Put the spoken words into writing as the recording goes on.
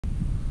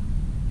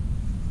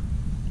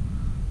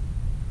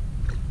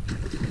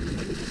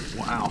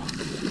Wow.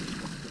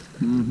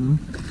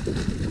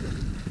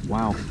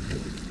 Wow.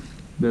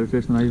 Better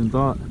fish than I even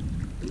thought.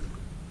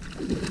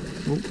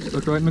 Oh,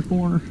 stuck right in the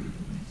corner.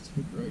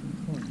 Stuck right in the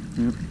corner.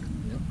 Yep.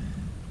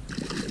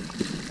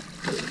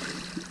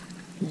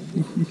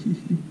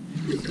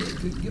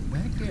 Get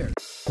back there.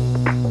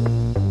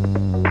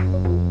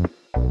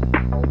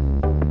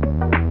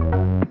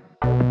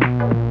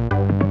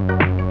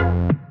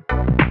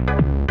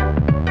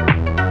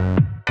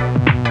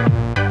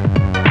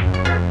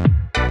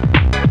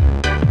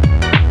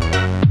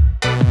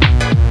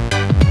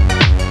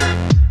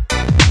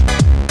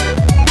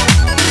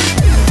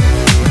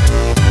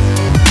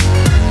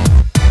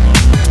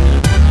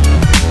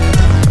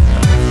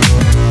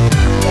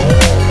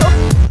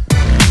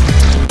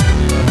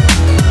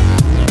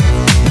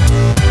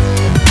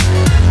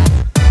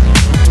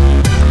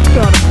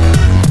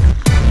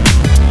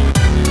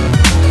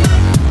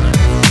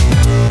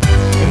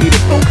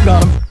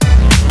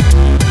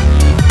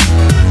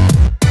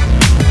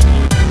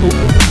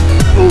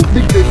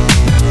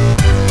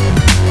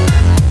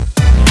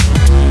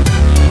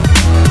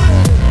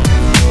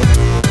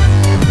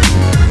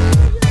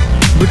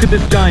 Look at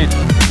this giant.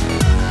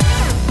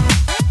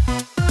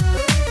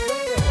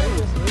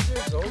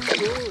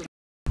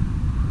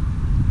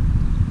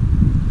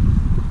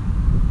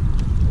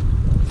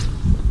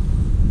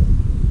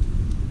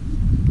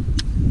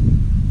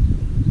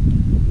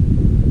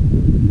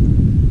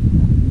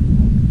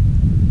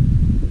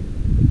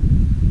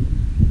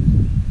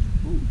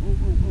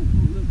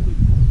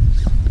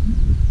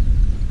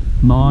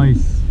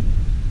 Nice.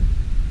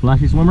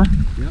 Flashy swimmer?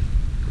 Yep.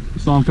 You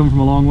saw him coming from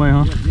a long way,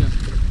 huh? Yeah.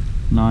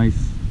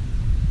 Nice.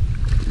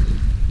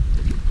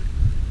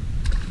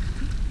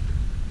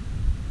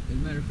 As a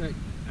matter of fact,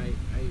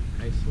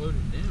 I slowed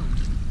it down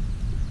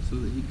so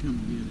that he come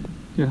get it.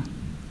 Yeah.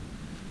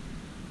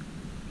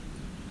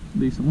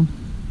 Decent one.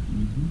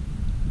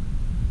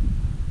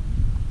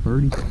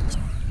 Birdie.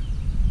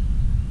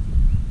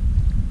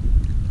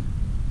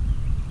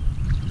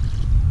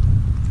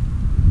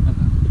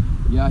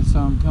 Yeah, I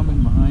saw him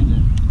coming behind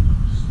it.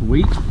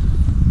 Sweet.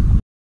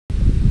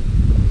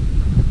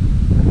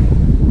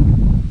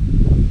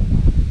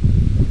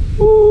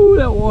 Ooh,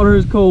 that water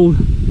is cold.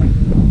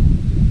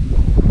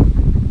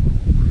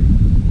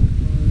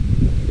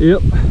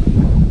 Yep.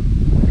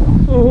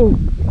 Oh,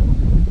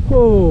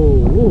 whoa,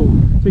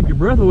 whoa. Take your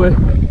breath away.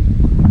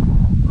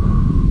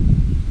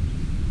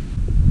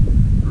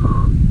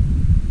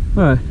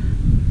 All right,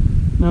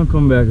 now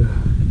come back.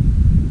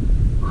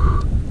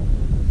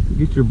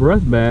 Get your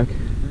breath back.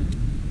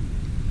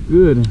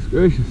 Goodness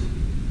gracious.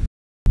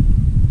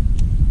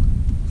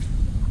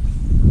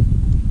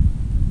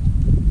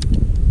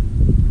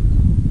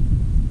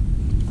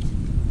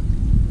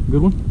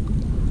 Good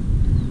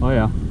one? Oh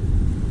yeah.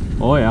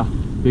 Oh yeah.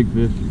 Big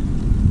fish.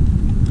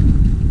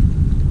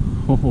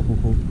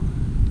 Oh,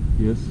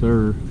 yes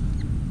sir.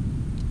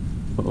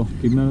 Uh-oh,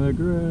 keep him out of that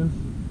grass.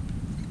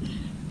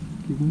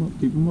 Keep him up,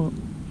 keep him up.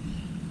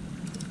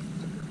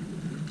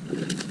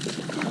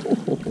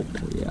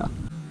 Oh yeah.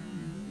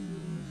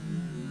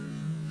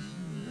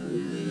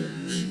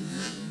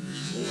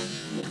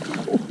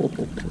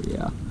 Oh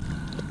yeah.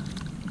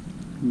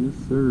 Yes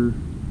sir.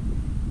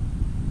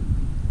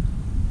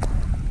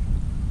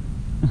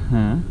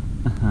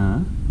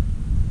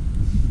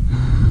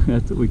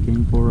 That's what we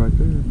came for right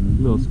there.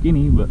 A little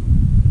skinny, but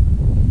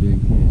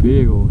Big head.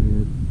 big old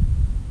head.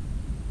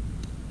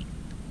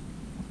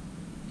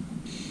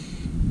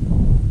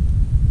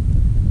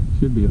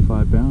 Should be a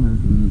 5-pounder.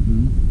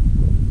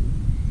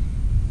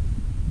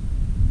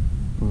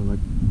 Probably like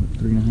what,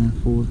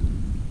 3.5, 4.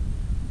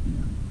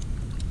 Yeah.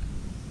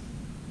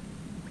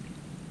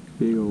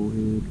 Big old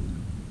head.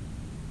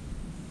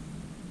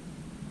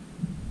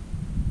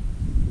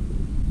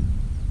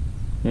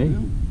 Hey,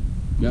 Well,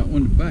 got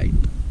one to bite.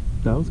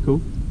 that was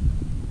cool.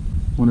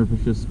 Wonder if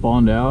it's just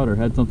spawned out or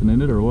had something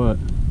in it or what.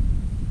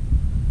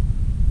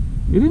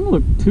 It didn't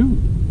look too,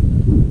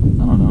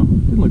 I don't know,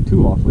 it didn't look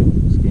too awfully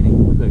skinny.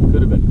 That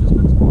could have just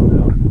been spawned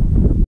out.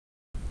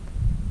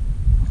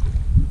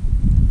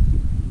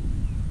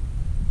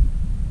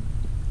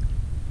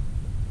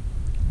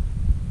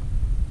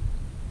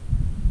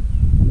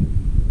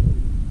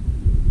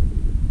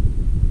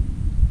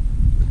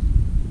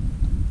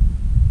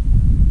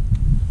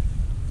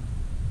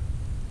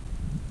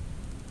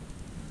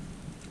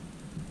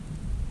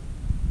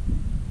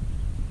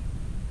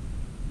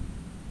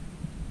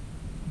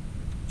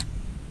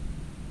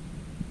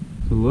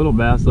 A little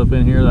bass up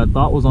in here that I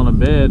thought was on a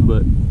bed,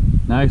 but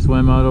now he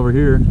swam out over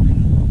here.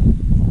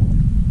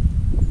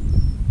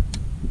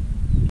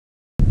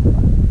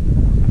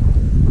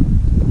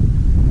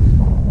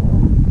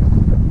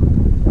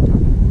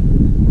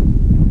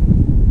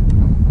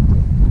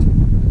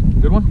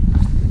 Good one.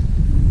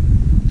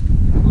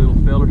 Little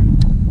feller.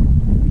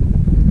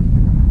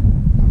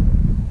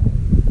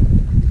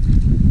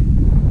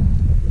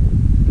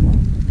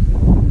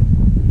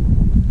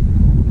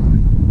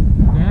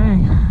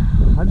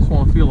 I just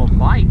want to feel a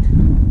bite.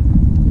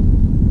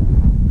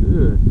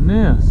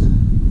 Goodness.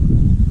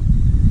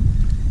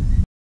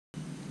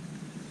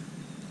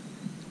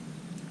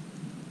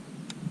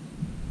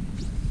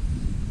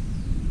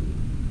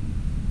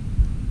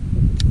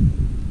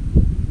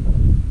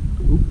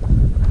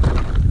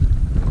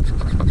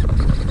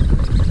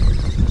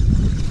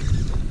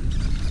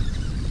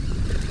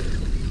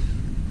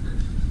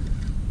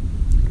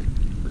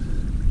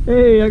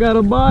 Hey, I got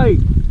a bite.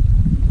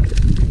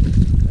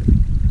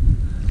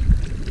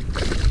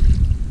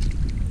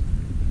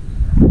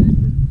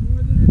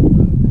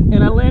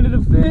 And I landed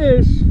a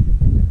fish.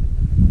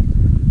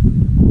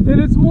 And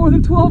it's more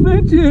than 12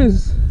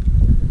 inches.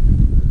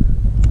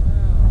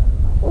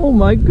 Oh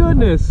my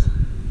goodness.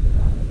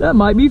 That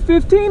might be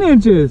 15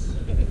 inches.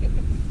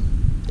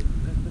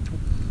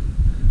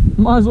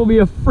 Might as well be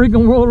a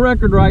freaking world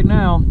record right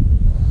now.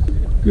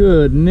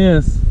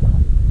 Goodness.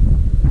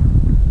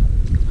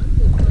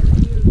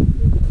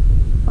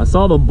 I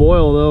saw the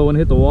boil though when it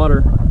hit the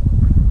water.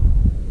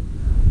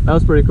 That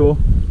was pretty cool.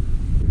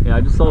 Yeah,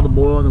 I just saw the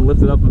boil and then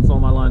lifted up and saw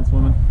my line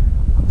swimming.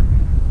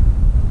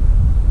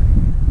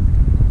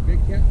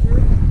 Big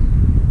capture?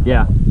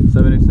 Yeah,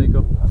 7-inch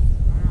Senko.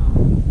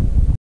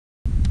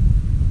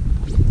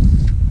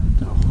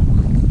 Oh,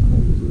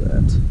 what was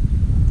that?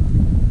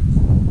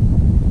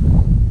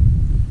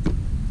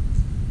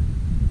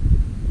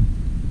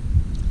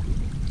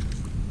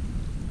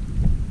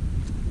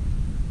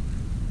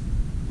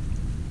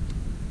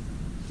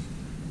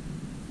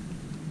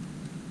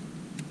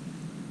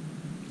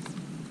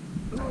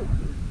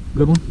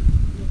 Good one?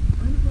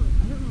 I don't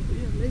know, but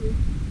yeah, maybe.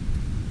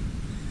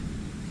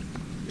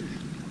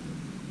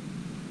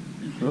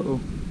 Uh-oh.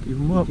 Keep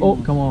him up. Oh,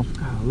 come off.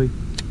 Golly.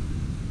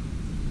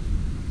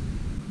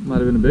 Might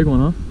have been a big one,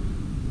 huh?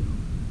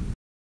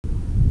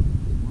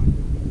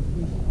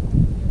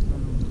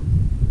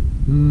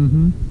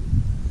 Mm-hmm.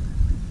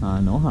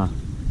 I know, huh?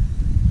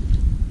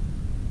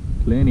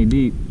 Plenty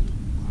deep.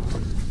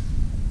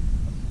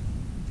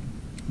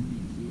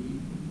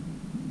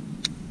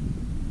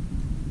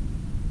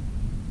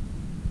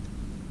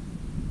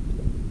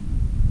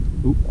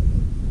 Oop.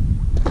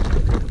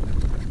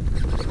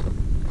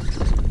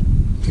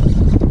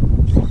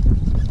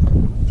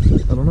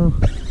 I don't know.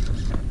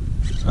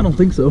 I don't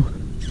think so.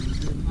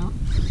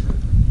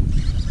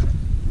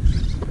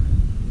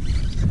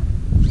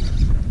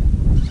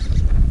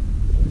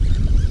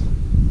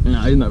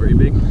 Nah, he's not very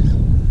big.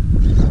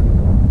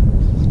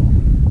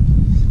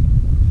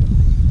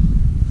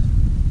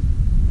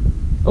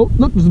 Oh,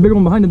 look, there's a bigger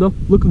one behind him though.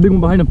 Look at the big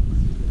one behind him.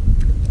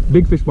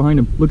 Big fish behind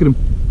him. Look at him.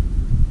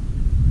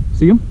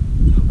 See him?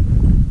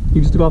 He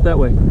just took off that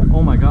way.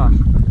 Oh my gosh.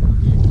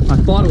 I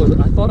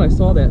thought I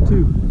saw that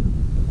too.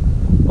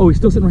 Oh, he's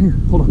still sitting right here.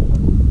 Hold on.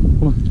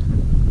 Hold on.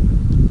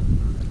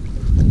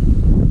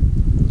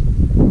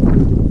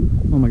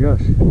 Oh my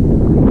gosh.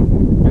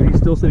 Yeah, he's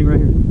still sitting right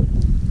here.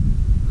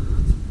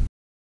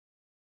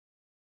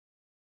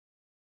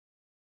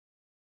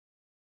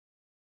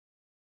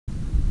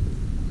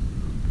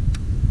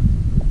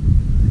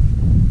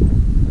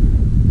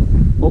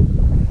 Oh,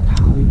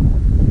 golly.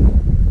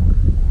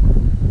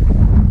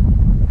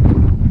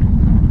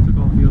 Took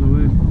off the other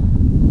way.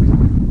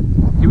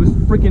 He was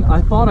freaking,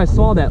 I thought I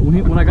saw that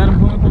when I got him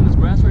hung up on this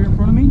grass right here in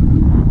front of me.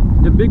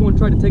 The big one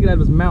tried to take it out of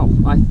his mouth.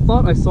 I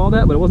thought I saw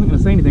that, but I wasn't going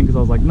to say anything because I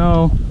was like,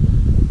 no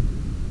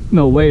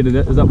way, is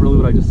that really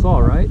what I just saw,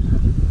 right?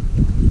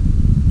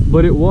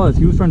 But it was.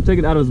 He was trying to take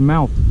it out of his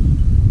mouth.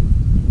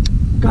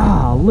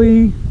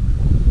 Golly,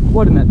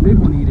 why didn't that big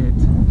one eat it?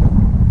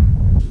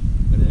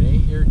 When it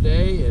ain't your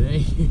day, it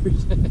ain't your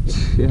day.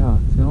 Yeah,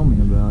 tell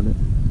me about it.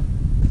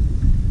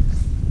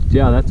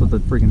 Yeah, that's what the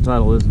freaking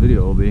title of this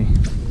video will be.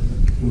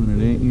 When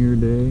it ain't your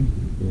day,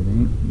 it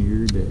ain't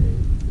your day.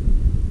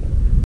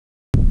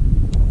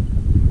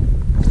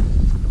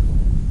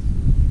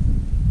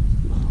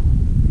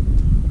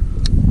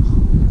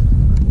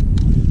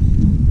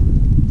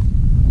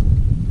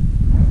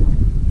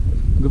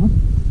 Good one.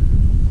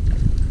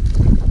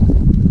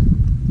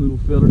 Little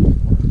feather.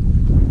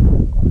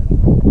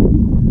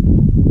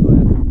 Oh,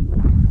 yeah.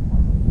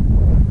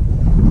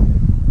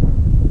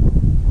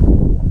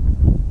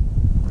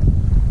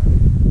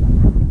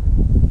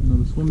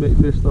 Another swimbait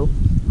fish though.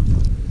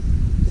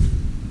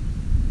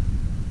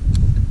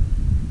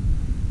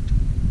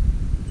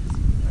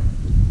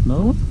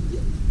 Another one?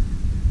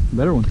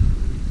 Better one.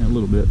 Yeah, a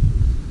little bit.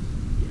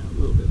 Yeah, a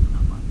little bit, but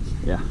not much.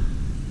 Yeah.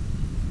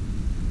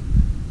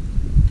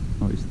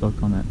 Oh, he's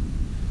stuck on that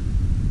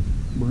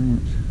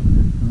branch.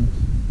 There he comes.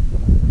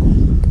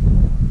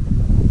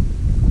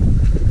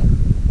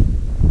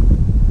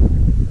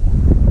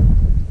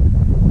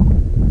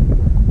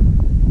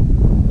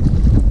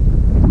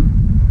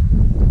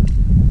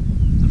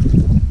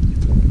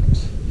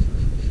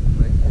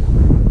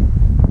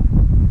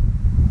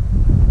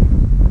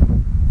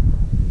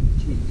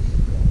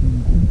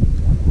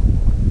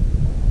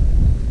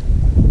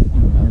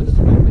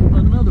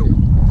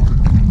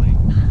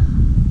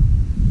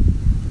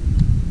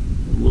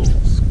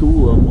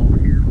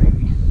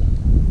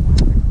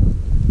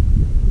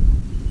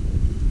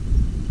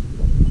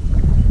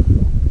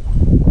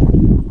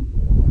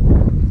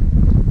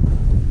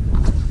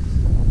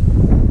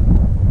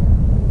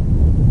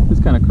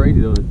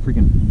 Crazy though that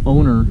freaking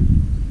owner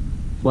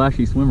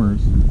flashy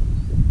swimmers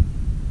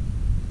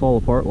fall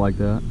apart like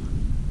that.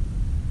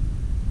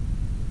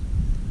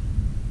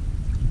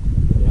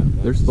 Yeah,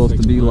 they're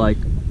supposed to be like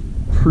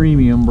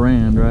premium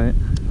brand, right?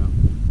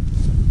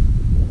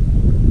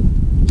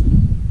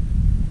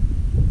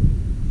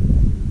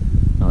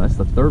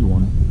 third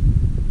one.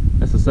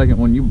 That's the second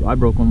one I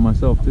broke one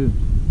myself too.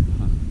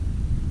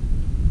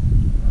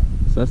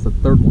 So that's the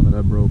third one that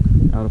I broke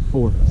out of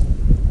 4.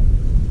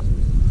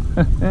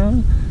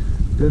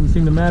 Doesn't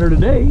seem to matter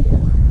today.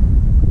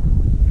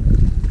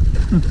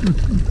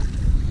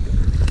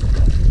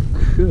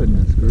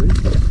 Goodness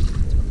gracious.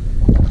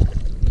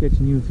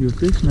 Catching you a few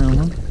fish now,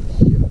 huh?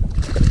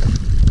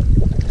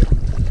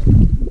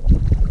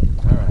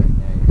 Alright,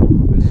 now you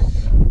move it in.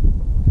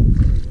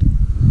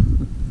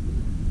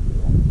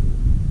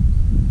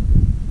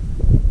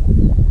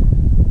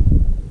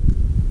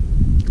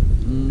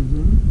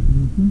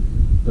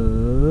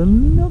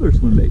 Another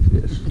swim bait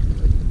fish.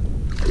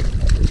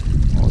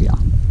 Oh yeah.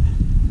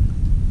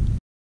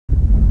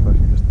 If I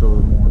should just throw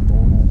them more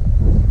normal.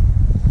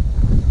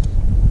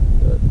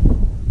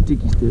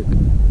 Tiki stick.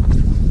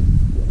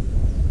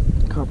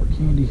 Copper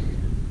candy.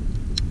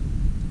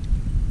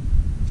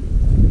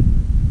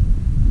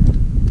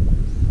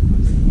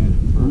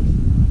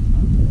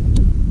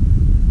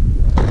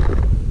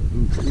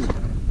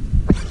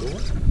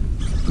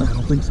 I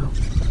don't think so.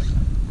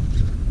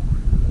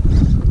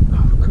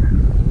 Oh crap. I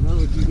don't know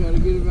what you gotta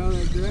get about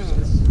that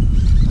grass.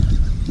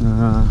 I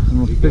don't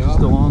know if the fish is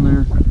still on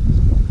there.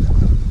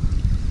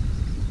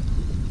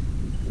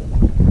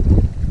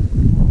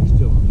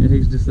 Yeah,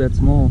 he's just that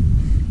small.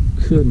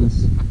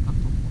 Goodness.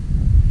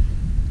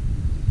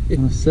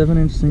 On a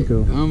 7-inch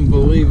Senko.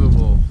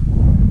 Unbelievable.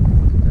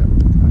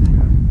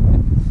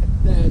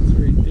 That's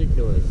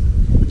ridiculous.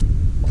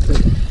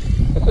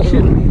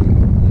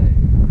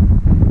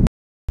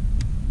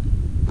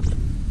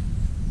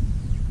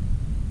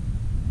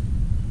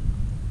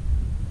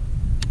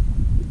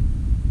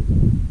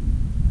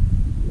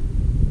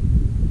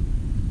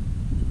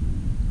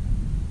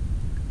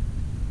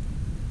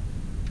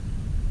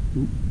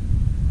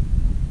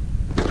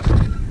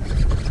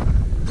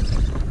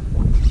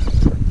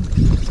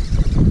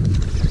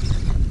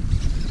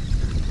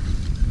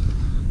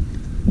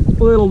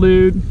 Little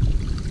dude.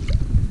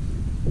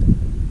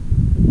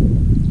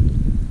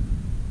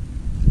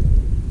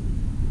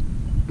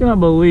 Cannot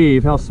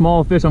believe how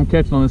small a fish I'm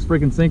catching on this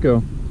freaking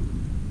Senko.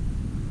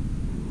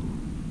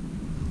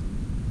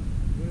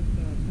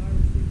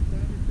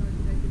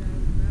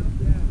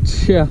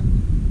 Yeah.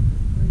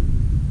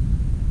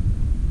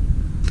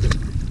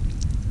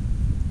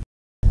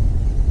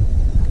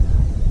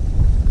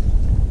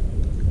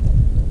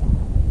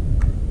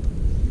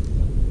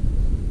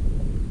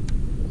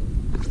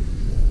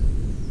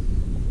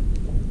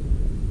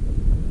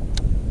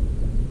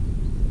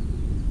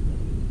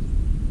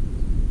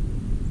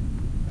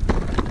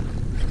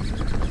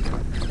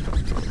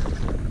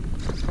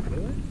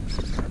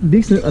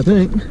 Decent, I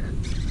think.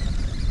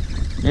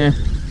 Yeah.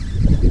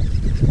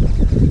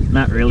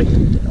 Not really.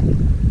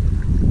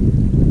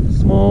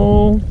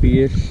 Small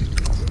fish.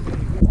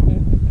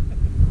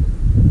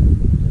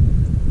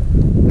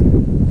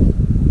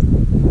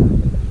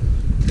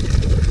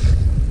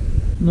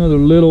 Another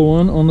little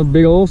one on the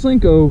big old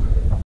Senko.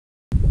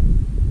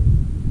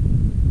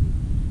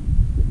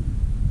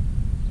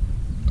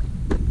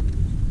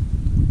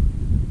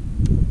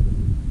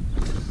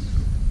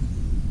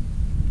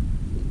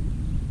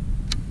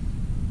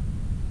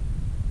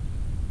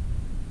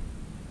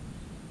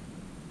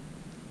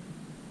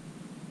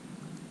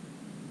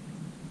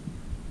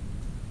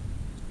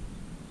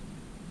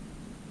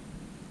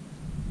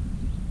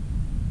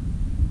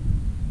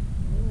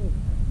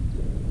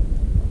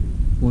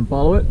 Want to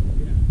follow it?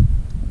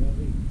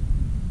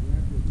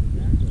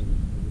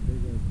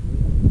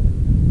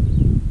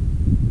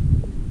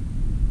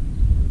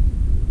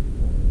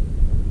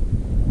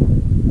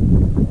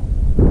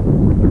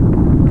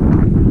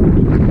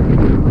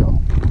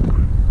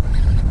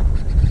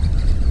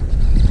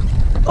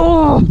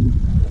 Oh!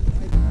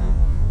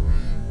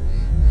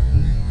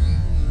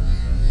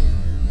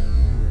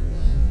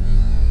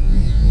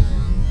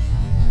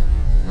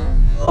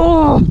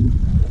 Oh!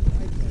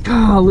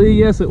 Golly,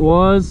 yes it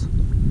was.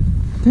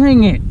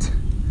 Dang it.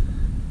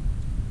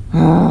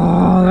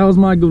 Ah, that was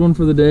my good one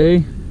for the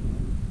day.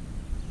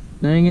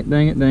 Dang it,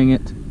 dang it, dang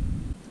it.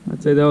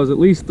 I'd say that was at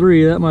least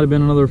 3. That might have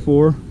been another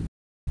 4.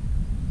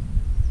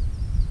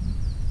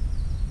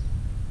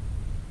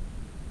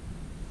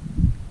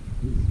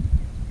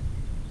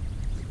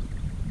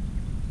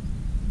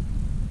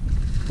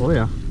 Oh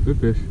yeah, good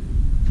fish.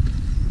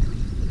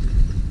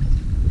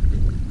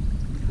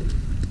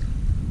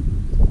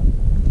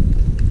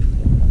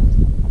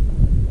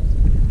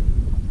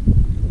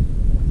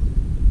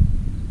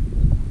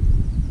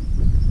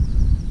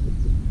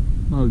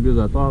 Not as good as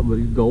I thought, but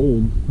he's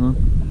gold, huh?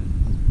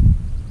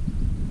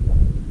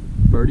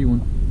 Birdie one.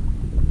 Wow,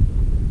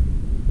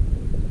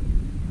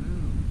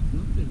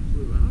 something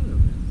flew out of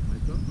him. I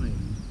thought my...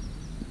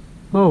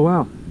 Oh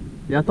wow.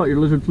 Yeah, I thought your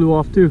lizard flew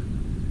off too.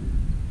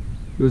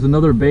 It was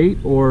another bait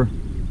or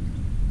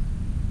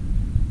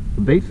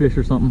a bait fish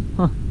or something,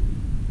 huh?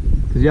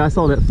 Because yeah, I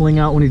saw that fling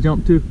out when he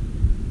jumped too.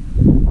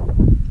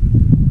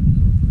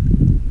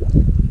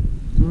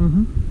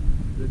 Mm-hmm.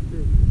 Good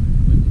fish.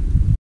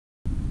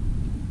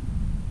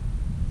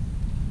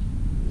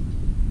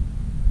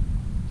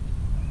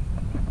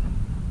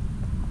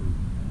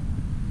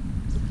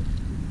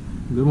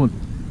 one.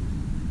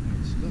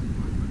 Stuck. I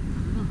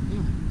don't know.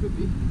 Yeah, could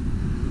be.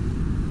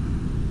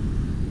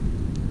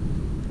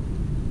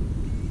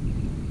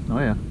 Oh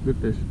yeah, good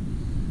fish.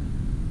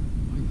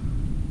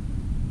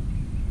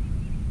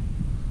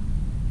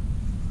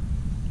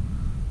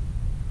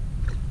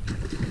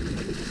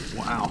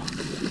 Wow.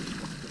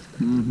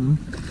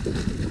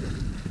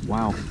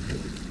 Wow.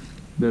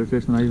 Better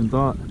fish than I even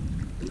thought.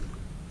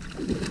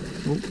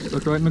 Oh,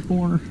 stuck right in the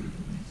corner.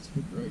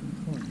 Stuck right in the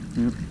corner.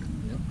 Yep.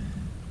 Yep.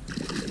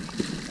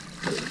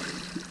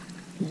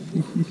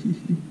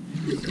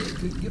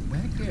 Get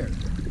back there.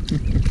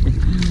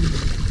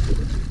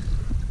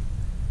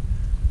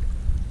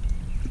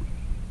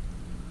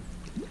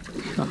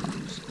 Gosh.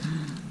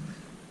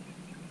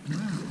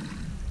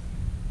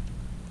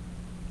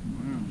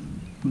 Wow.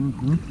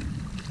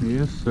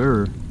 Yes,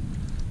 sir.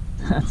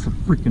 That's a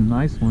freaking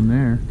nice one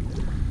there.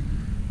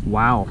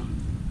 Wow.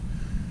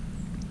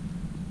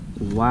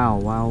 Wow,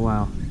 wow,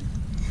 wow.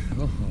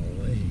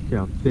 Holy. Look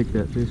how thick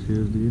that fish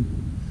is, dude.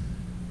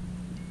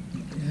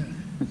 Yeah.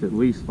 That's at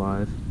least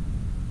 5.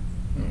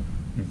 Oh,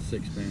 that's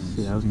 6 pounds.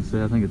 Yeah, I was gonna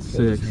say, I think it's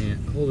Hold 6. His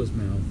hand, hold his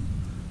mouth.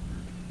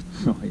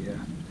 Oh yeah.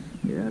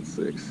 Yeah, it's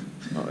 6.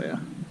 Oh yeah.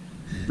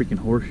 Freaking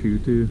horseshoe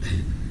too.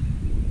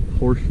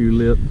 Horseshoe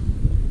lip.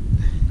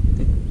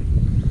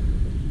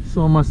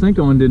 Saw my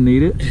Senko and didn't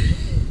eat it.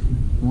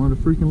 Wanted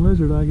a freaking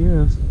lizard, I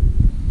guess.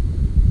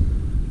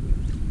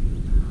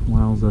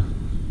 Wowza.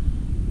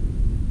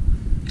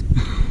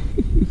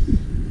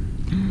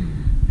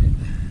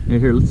 Yeah,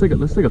 here, let's take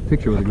a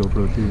picture with the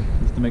GoPro too,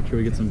 just to make sure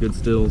we get some good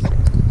stills.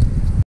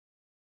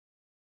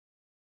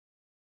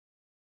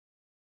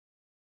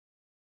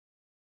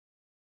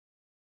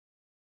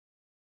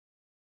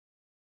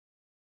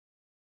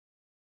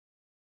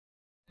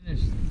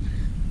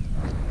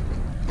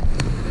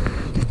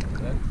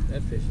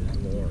 That fish is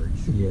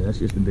large. Yeah, that's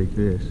just a big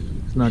fish.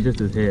 It's not just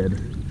his head.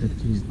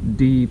 He's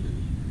deep.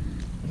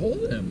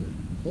 Hold him.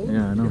 Hold him.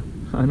 Yeah, I know.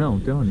 I know,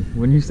 I'm telling you.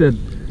 When you said,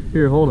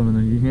 here, hold him, and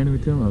then you handed me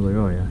to him, I was like,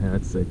 oh yeah,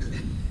 that's 6.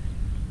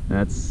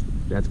 That's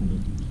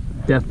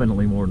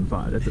definitely more than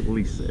 5. That's at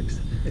least 6.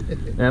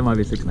 That might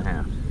be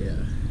 6.5. Yeah.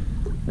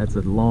 That's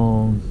a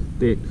long,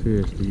 thick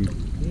fish, dude.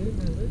 Here's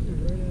my lizard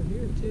right out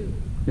here too.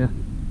 Yeah.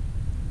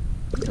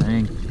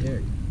 Dang.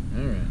 Here.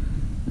 All right.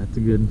 That's a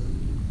good.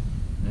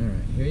 All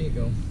right. Here you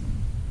go.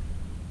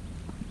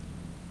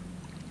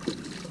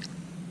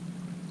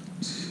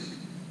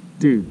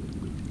 Dude.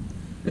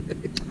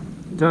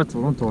 That's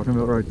what I'm talking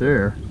about right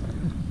there.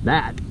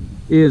 That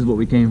is what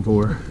we came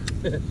for.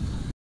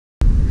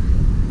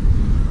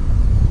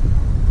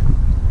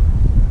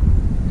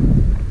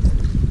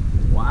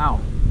 Wow.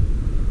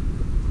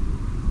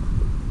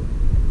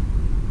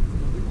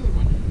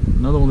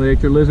 Another one that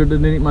ate your lizard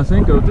didn't eat my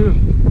Senko too.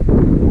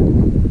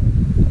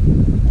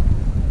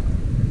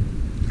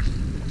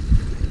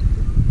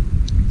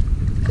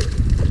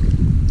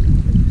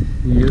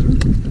 He isn't.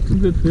 That's a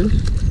good fish.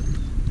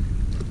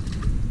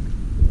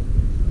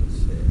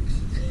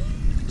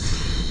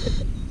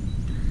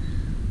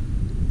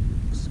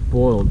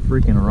 Spoiled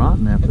freaking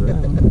rotten after that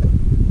one.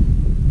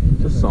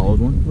 It's a solid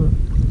one. Look.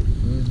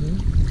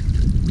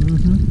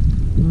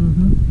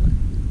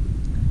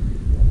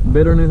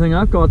 Better than anything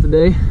I've caught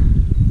today.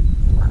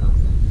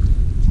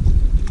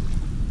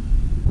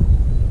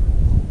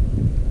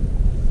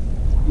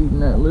 Eating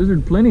that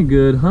lizard plenty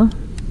good, huh? I'd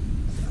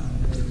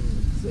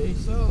say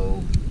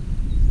so.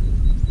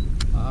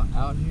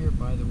 Out here,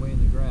 by the way, in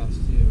the grass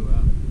too.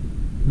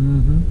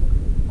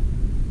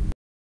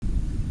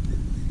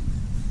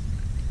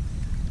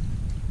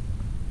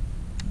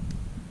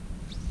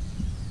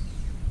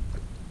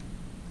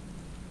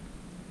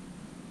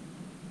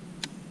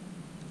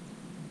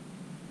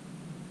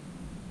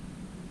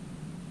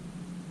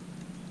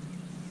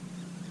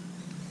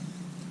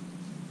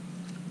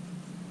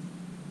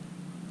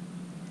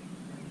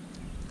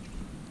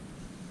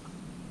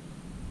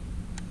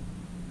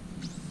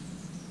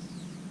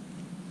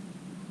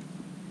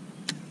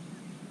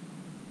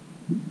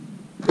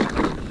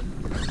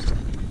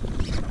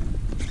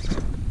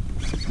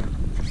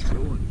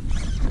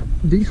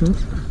 Decent.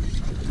 Who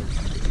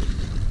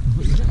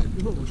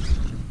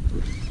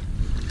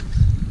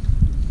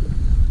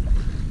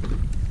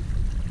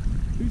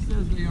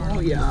says they are? Oh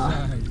on yeah.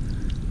 the side?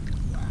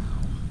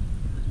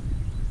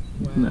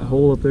 Wow. In that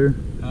hole up there.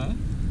 Huh?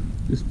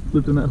 Just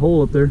flipped in that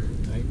hole up there.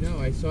 I know.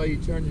 I saw you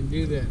turn and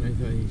do that, and I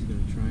thought he's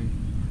going to try and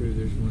prove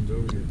there's ones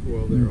over here.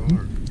 Well, there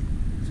are.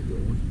 It's a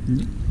good one.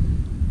 It's a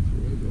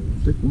really good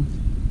one. Thick one.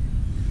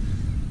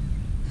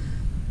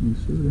 Yes,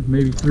 sir.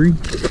 Maybe 3.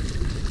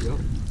 Yep.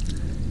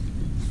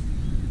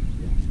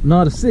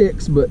 Not a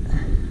 6, but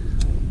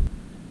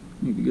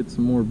need to get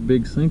some more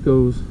big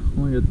Senkos.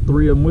 Only got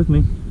 3 of them with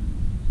me.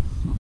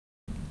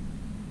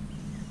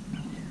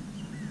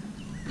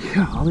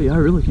 Golly, I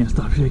really can't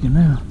stop shaking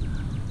now.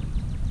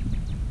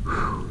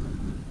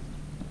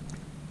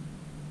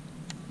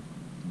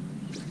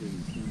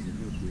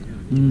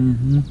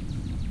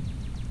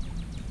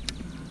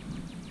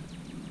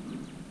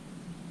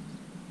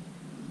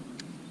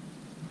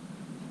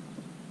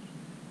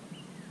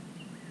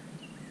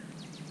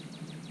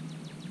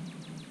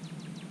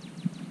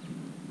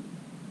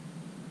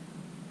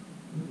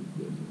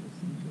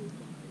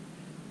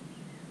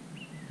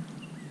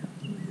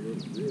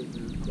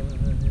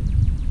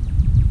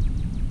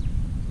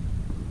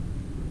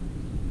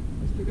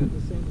 still got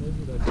the same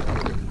lizard I got.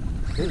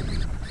 Good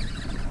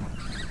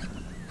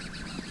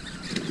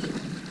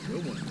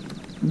one.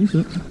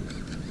 Decent.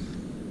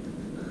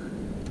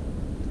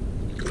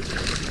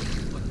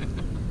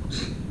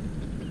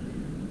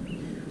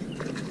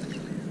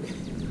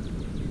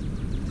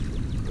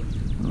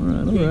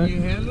 Alright. Can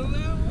you handle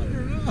that one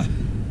or not?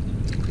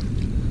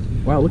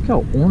 Wow, look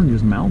how orange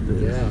his mouth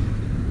is. Yeah.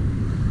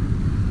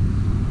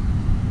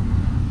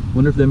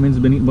 Wonder if that means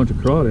he's been eating a bunch of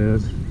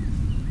crawdads.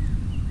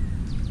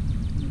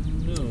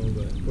 No,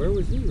 but where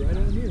was he? Right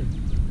out here.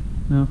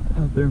 No,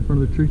 out there in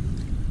front of the tree.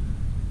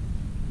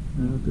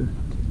 Right out there.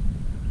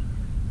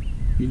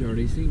 You'd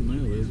already seen my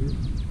lizard.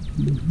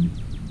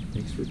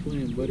 Thanks for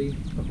playing, buddy.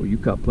 Oh, you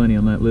caught plenty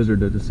on that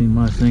lizard that has seen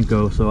my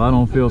Senko, so I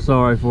don't feel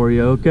sorry for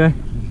you, okay?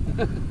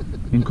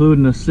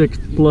 Including a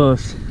 6th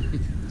plus.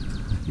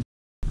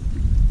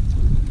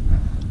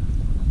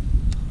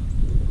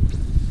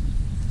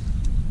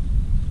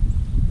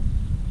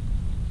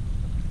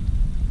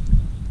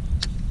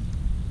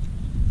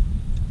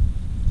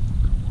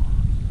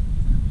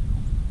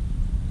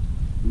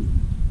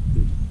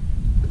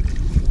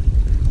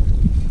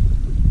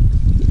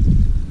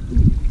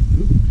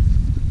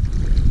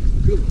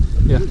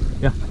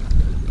 Yeah.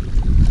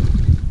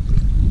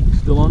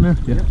 Still on there?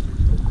 Yeah.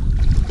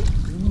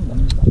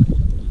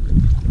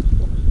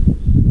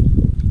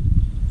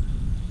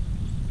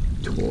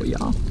 Oh,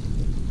 yeah.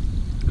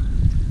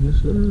 Yes,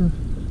 sir.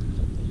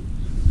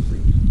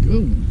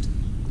 Good one.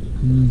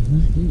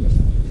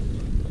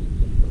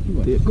 He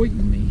was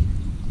fighting me.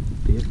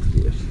 Big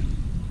fish.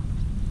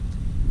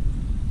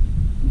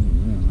 Oh,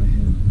 wow, I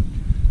had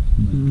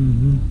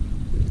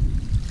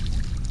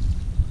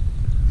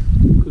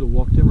Could have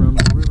walked him around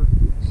the river.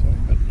 Sorry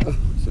for that.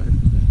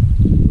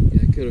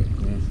 Yeah, I could have.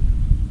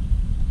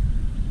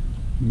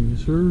 Yes,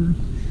 sir.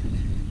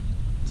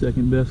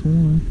 Second best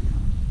one.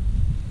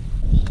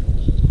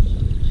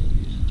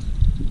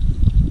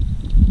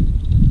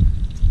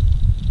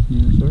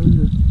 Yes, sir.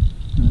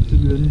 That's a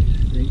good one.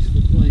 Thanks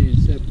for playing,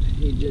 except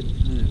he did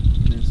kind of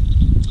mess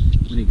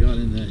when he got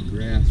in that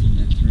grass and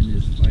that turned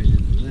his fight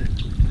into that.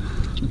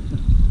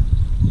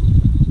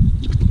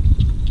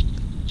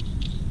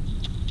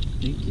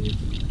 Thank you.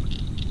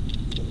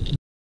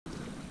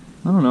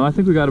 I don't know, I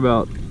think we got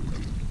about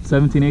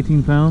 17,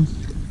 18 pounds.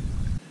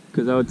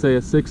 Because I would say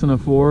a 6 and a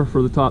 4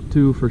 for the top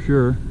 2 for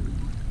sure.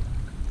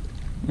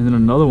 And then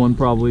another one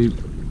probably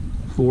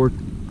 4,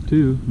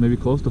 2, maybe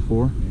close to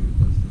 4.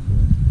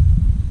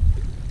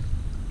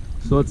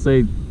 So let's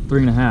say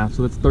 3.5,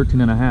 so that's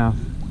 13.5,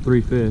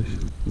 3 fish.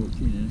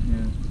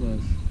 14.5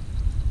 plus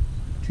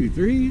 2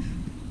 3s.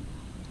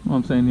 Well,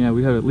 I'm saying, yeah,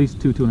 we have at least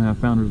 2 2.5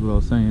 pounders, what I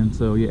was saying.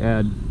 So you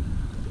add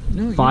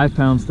 5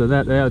 pounds to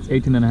that, yeah, it's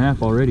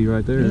 18.5 already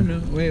right there. No,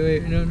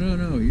 wait,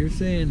 no. You're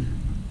saying,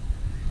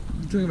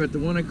 I'm talking about the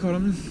one I caught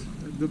on this,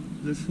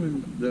 the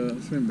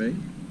swim bait.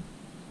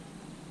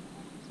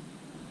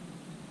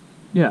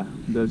 Yeah,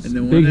 the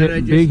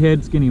one big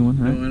head, skinny one,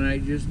 right? The one I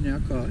just now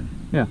caught.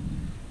 Yeah.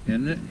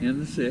 And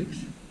the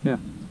 6. Yeah.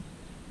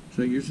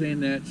 So you're saying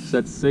that's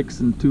 6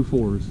 and 2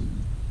 4s.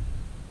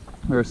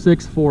 Or a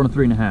 6, 4, and a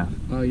 3.5.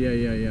 Oh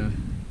yeah.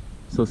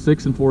 So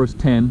 6 and 4 is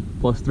 10,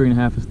 plus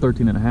 3.5 is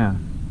 13.5.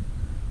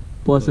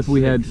 Plus if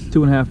we had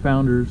 2.5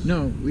 pounders.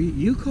 No,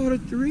 you caught a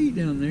 3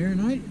 down there,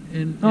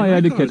 and oh yeah, I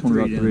did caught catch one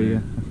about 3. there.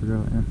 Yeah, I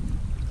forgot. Yeah.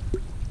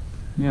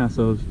 Yeah,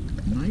 so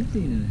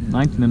 19.5.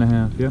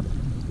 19.5. Yep.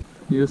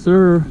 Yes,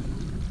 sir.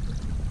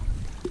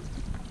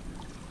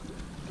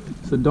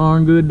 It's a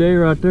darn good day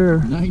right there.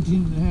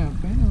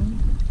 19.5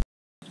 pounds.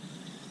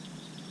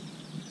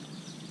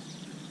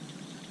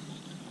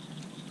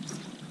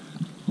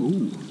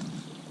 Ooh.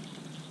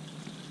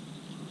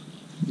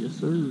 Yes,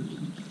 sir.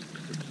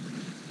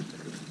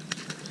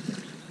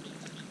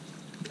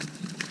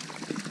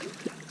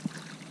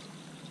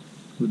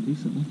 A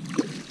decent one.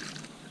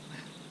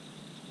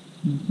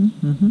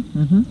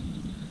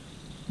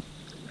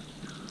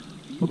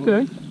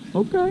 Okay.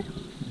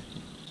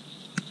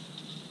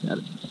 Got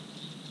it.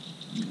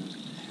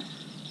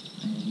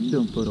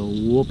 Don't put a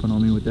whooping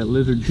on me with that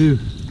lizard too.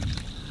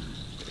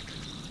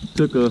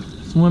 Took a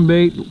swim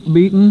bait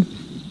beating,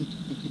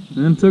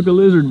 and then took a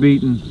lizard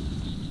beating.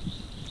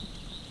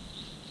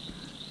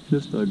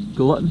 Just a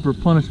glutton for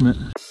punishment.